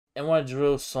and want to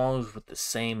drill songs with the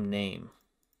same name.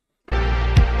 What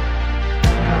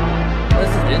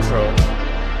is the intro?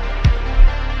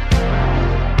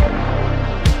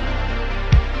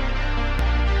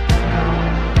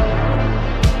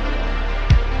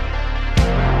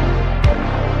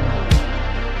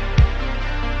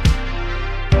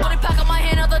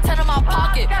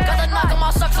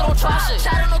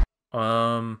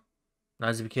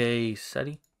 NazBK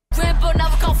SETI?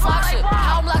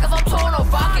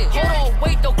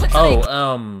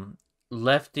 Oh,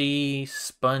 Lefty,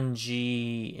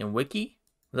 Spongy, and Wiki?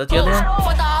 Is that the other one?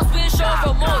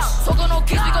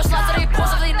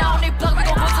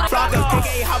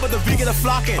 How about the vegan of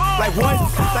flocking? Like what?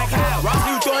 Like how? Rock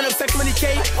you throwing them sex money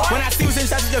cake? When I see what's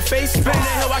inside of your face, spin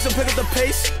that hill, watch them pick up the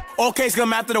pace. All case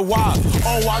come after the wild.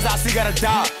 All wild I see gotta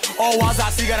die. All wild I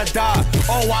see gotta die.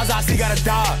 All wild I see gotta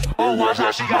die. All wild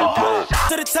I see gotta die.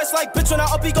 To the test like bitch when I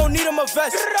up, he gon' need him a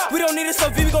vest. We don't need it, so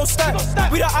V, we gon' step.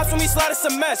 We the ops when we slide, it's a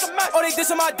mess. Oh, they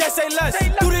dissing my death, say less.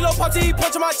 Dudeylo pop till he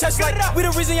punch in my chest like we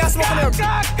the reason y'all smoking her.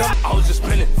 I was just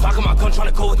spinning, fucking my gun, trying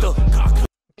to go with the.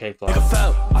 Okay, nigga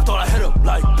fell, I thought I hit him.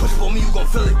 Like, push it for me, you gon'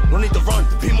 feel it. No need to run,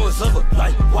 the P-Mo is liver.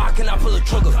 Like, why can't I pull the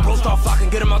trigger? Bro, start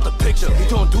flocking, get him out the picture. He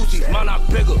doing doozies, mine not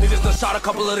bigger. Niggas done shot a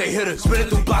couple of they hitters. Spinning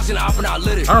through blocks and I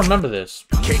lit it. I don't remember this.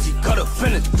 KG cut a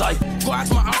finish. Like, go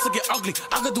ask my eyes to get ugly.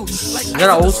 I could do like. Is that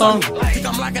an old song? I think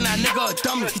I'm liking that nigga a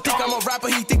dummy. He think I'm a rapper,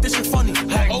 he think this shit funny.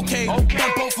 Okay,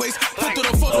 done both ways. Put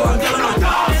through the photo, I'm yelling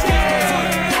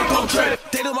out. Don't trip.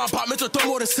 They do my apartment to throw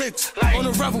more than 6. On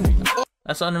the revel.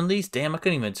 That's unreleased. Damn, I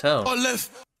couldn't even tell.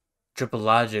 Triple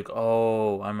Logic.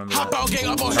 Oh, I remember that.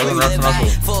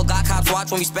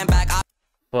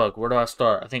 Fuck, where do I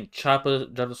start? I think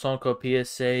Choppa dropped a song called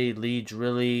PSA, Lee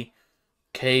Drilly,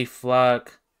 K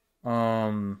Flock,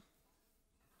 fuck,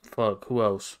 who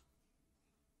else?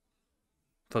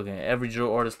 Fucking every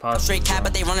drill artist possible. Straight cat,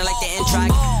 but they running like the in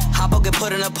track. Hop up, get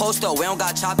put in a poster. We don't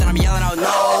got chopped, and I'm yelling out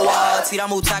no. See, I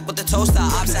move tack with the toaster.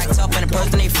 Ops act up, and the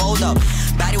person they fold up.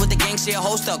 Baddie with the gang, she a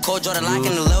host up. Cold Jordan like,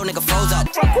 and the little nigga froze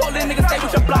up. From Portland, nigga, stay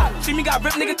with your block. See me got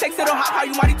ripped, nigga, takes it on hot. How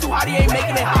you mighty too hot, he ain't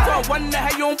making it hot. So one in the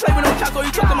head, you don't play with no shots, or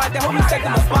you took them out there, hope you take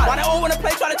them a spot. Why they all wanna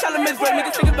play, try to tell them it's great.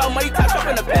 Niggas think about money, touch up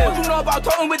in the bed. What you know about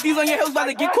talking with these on your hills,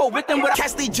 about to get caught with them with a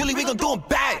Cassidy Julie, we gon' do him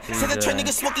bad. Say the trend,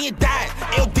 nigga, smoking your dad.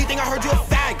 LD think I heard you a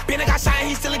fag. Been a got shot,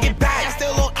 he still get back. I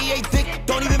still on EA dick.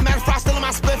 Don't even matter if I still in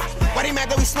my spliff. Why they mad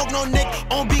that we smoking on Nick?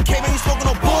 On BK, man, we smoking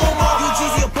on boom. You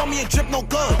Jeezy up on me and drip no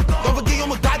good. Don't forget you,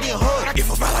 I'm a goddamn hood. If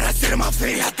a brother that sit in my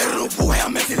face, I tell the boy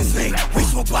I'm messing his name. We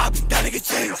smoke Bobby, that nigga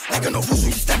change. Like a no rules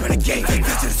when you step in the game. Take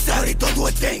this to the side, they don't do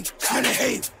a thing. Spin the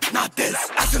hate, not this.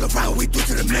 I still around, we do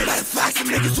to the mid. Matter of fact, some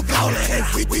niggas who call it head.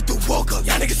 We do walk up,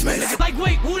 y'all niggas smell it. Like,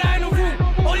 wait, who that in the room?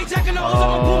 Only checking the hoes on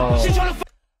my boom. She tryna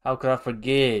how could I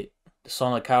forget the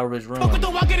song like Kyle Ridge Room? Fuck with the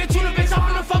walk in the tuna, bitch. I'm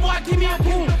finna fuck, boy, give me a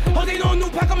boom. Oh, they know a new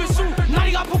pack, I'm in soon. Now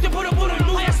they got poked and put a bullet in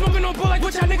the ass smoking on bro like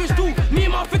what y'all niggas do. Me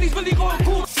and my 50s really going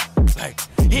cool. Hey,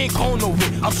 he ain't going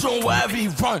nowhere. I'm showing wherever he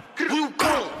run. Who you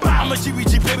going? I'm a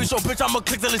GBG baby, so bitch, I'ma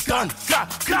click till it's done.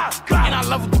 And I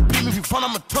love with the beam. If you run,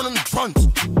 I'ma turn in the fronts.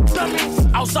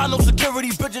 Outside, no security,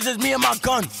 bitches, just me and my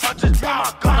gun.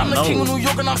 I'm the king of New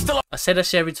York and I'm still. I say that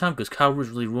shit every time because Kyle Ridge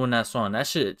really ruined that song. That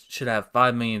shit should have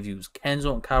 5 million views.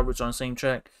 Kenzo and Kyle Ridge on the same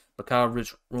track, but Kyle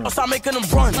Ridge ruined. I'll stop making them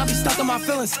run. I be stuck in my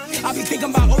feelings. I be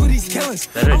thinking about all of these killings.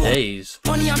 Better days.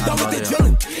 Money, I'm done with the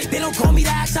drilling. They don't call me the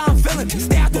ass I'm feeling.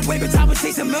 Stay out the way, but I was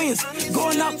chasing millions.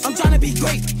 Going up, I'm trying to be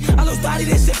great. I lose body,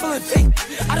 this shit feeling fake.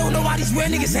 I don't know why these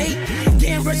weird niggas hate.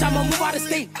 Getting rich, I'ma move out of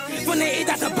state. From the age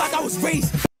that's the block I was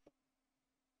raised.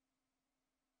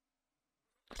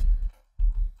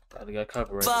 Probably got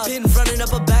copyright. Been running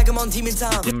up a bag, I'm on demon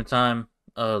time. Demon time,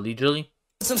 Lee Drilly.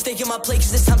 Some steak in my plate,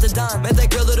 cause it's time to dine. Met that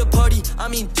girl at a party, I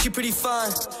mean, she pretty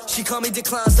fine. She call me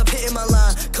decline, stop hitting my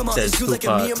line. Come on, it's you like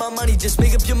a me and my money, just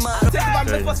make up your mind. If I'm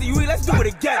just fussing you, let's do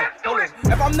it again.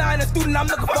 If I'm not a student, I'm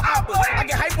looking for oppas. I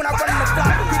get hype when I run in the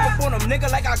stop. People phone them,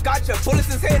 nigga, like I got you. Bullets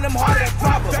is hitting them harder than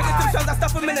proper. Dragging through shells, I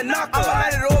stuff them in the knocker. I'ma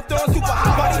light it off, throwing super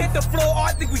hot. Body hit the floor, oh,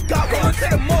 I think we got rolling to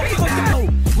the mall.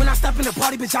 When I step in the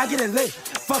party, bitch, I get it lit.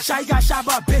 Fuck shot, he got shot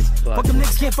by a bitch. Fuck them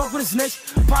niggas can't fuck with a snitch.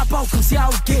 Pop out, come see how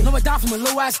it get. No, I die from a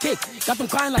low ass kick. Got them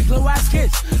crying like little ass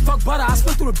kids. Fuck butter, I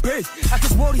split through the bridge. I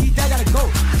just roll the heat, I gotta go.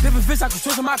 Living fish, I can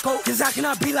switch on my coat. Cause I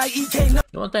cannot be like EK.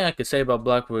 The one thing I could say about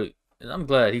Blackwood is I'm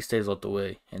glad he stays out the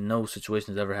way and no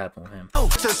situations ever happen with him.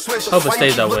 Hope it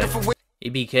stays that way.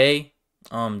 EBK,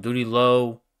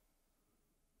 Dudeylo.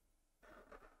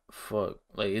 Fuck,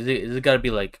 like is it gotta be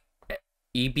like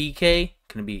EBK?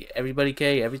 Can it be everybody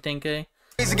K, everything K?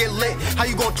 to get lit. How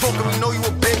you gonna talk if we know you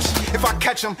a bitch? If I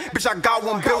catch him, bitch, I got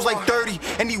one bills like 30.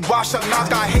 And he washed up, now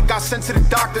got hit, got sent to the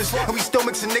doctors. And we still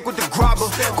mixing Nick with the grabber.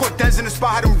 Cortez in the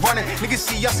spot, had him running. Niggas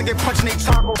see us and get punched in they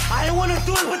taco. I ain't wanna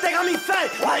do it, but they got me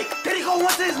fed. Like, then he go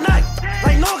once in his neck.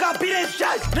 Like, no, got beat in his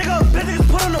chest. Nigga, bitch, niggas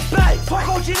put on the bed. Fuck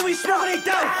OG, we smoking they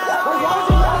dead.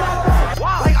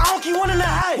 Like, I don't keep one in the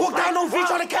head. Walk down, no V,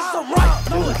 trying to catch some right.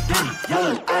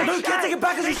 No, you can't take it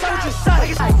back cause he said what you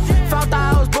said. Found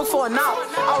out I was booked for a now.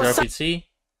 RPT?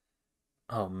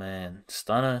 Oh man,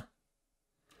 stunner.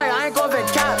 I ain't going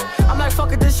to cap. I'm like,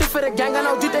 fuck it, this shit for the gang. I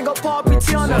know you think I'll put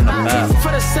RPT on the map.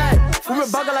 For the set, we been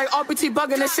bugging like RPT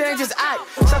bugging. This shit ain't just act.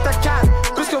 Shut the cap.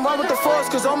 Bitch can run with the force,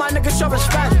 cause all my niggas show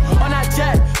respect. On that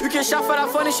jet, you get shot for that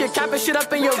funny shit, capping shit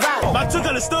up in your rap. My took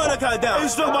on the store to cut down. You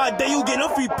struck by a day, you get no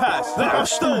free pass. Like, I'm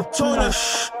still told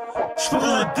shh.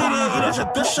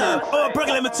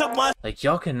 Like,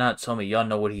 y'all cannot tell me y'all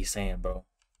know what he's saying, bro.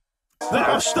 Like,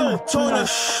 I'm still told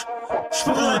shh.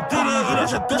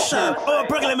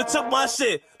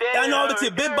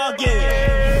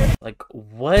 Like,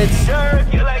 what?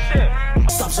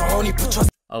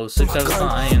 Oh, 6 out of 5,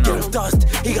 I ain't know.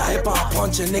 He got hit by a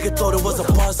punch and nigga thought it was a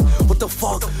buzz. What the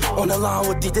fuck? On the line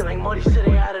with D like money shit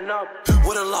ain't adding up.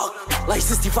 What a luck. Like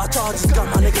 65 charges, got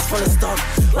my niggas full of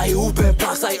stuff. Like who been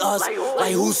blocks like us?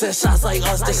 Like who sent shots like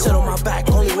us? That shit on my back,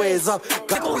 only way is up.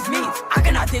 Got always me. I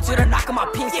cannot ditch you to knock on my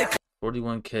pins.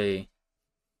 41K.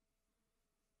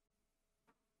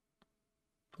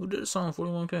 Who did a song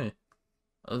 41K?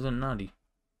 Other than Naughty.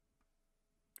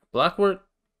 Blackwork?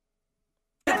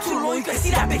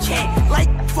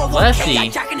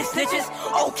 Flashy.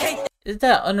 Is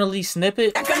that unreleased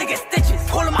snippet? I'm gonna get stitches.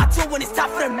 Call him out when it's time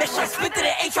for the mission. Spit to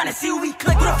the A trying to see who we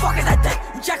click. Who the fuck is that thing?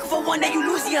 You jacking for one day, you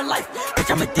lose your life.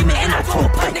 Bitch, I'm a demon and I told a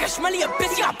pipe. Nigga, smelly a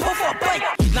bitch, you got pulled for a bite.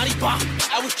 Naughty bomb,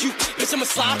 I was cute. Bitch, I'm a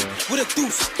slob with a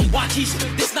deuce. Watch each,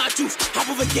 this not juice. Hop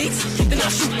over gates, then I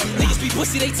shoot. Niggas be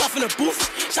pussy, they tough in the booth.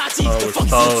 Shot teeth, the fuck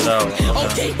is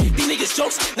okay, these niggas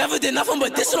jokes. Never did nothing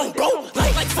but this on bro.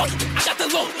 Like fuck it, I got the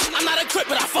low. I'm not a crip,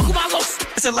 but I fuck with my lows.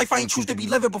 It's a life I ain't choose to be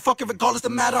living, but fuck it regardless the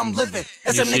matter I'm living.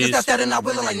 And some niggas that's dead and not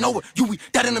willing like Noah. You be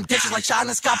dead in them ditches like Shot in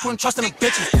the sky, putting trust in them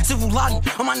bitches. Civil Lottie,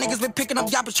 all my niggas been picking up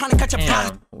yappers trying to catch a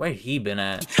body. Where he been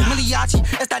at? Miliachi,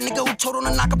 that's that nigga who told on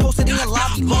the knocker posted in your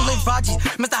lobby. Long live Raji,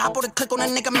 Mr. Hoppo to click on that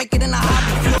nigga, make it in a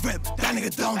hobby. That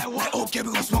nigga dumb, like okay,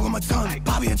 we gon' smoke on my tongue.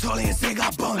 Bobby and Tolly and Sig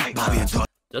got bun. Bobby and Tolly.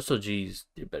 Just so G's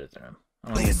did better than him.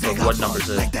 I don't know what numbers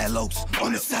is. Like that Lopes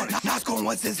on the set. Nas going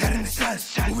once his head in the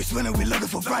chest. When we spinning, we looking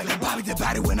for right. Like Bobby did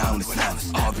bad it when I on the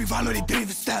steps. All people I know they didn't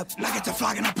even step. Like it's a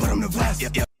flock and I put them to rest.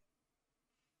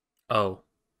 Oh.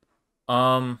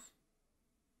 Naughty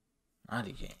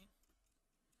Gang.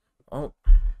 Oh.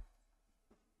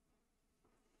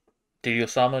 Did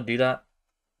Osama do that?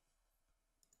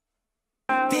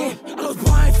 Damn, I was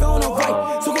blind, fell on the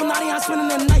right. So go naughty, I'm spending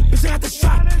the night. Bitch, I got the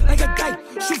shot like a guy.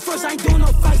 Shoot first, I ain't doing no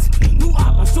fights. New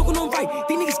op, I'm stroking on right.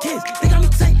 These niggas kids, they got me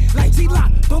tight. Like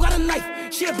G-Lock, don't got a knife.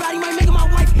 She a baddie, might make it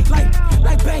my wife.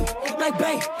 Like bang, like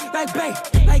bang, like bang,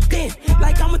 like damn,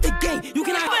 like I'm with the gang. You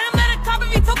can have him let it copy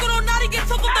me, took it on naughty, get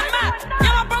took off the map.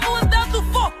 Yeah, my brother was down through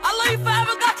 4. I love you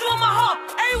forever, got you in my heart.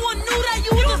 Everyone knew that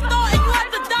you was a star and you had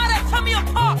to die, that tore me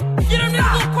apart. You them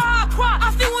niggas gon' cry, I cry. I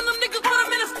see one of them niggas put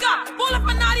them in the sky. Ball up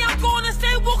a naughty, I'm going to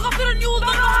say, woke up to the news,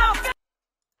 don't know how.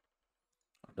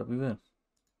 WN.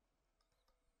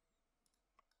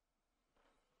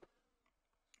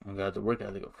 I got the work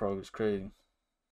ethic of Frog is crazy.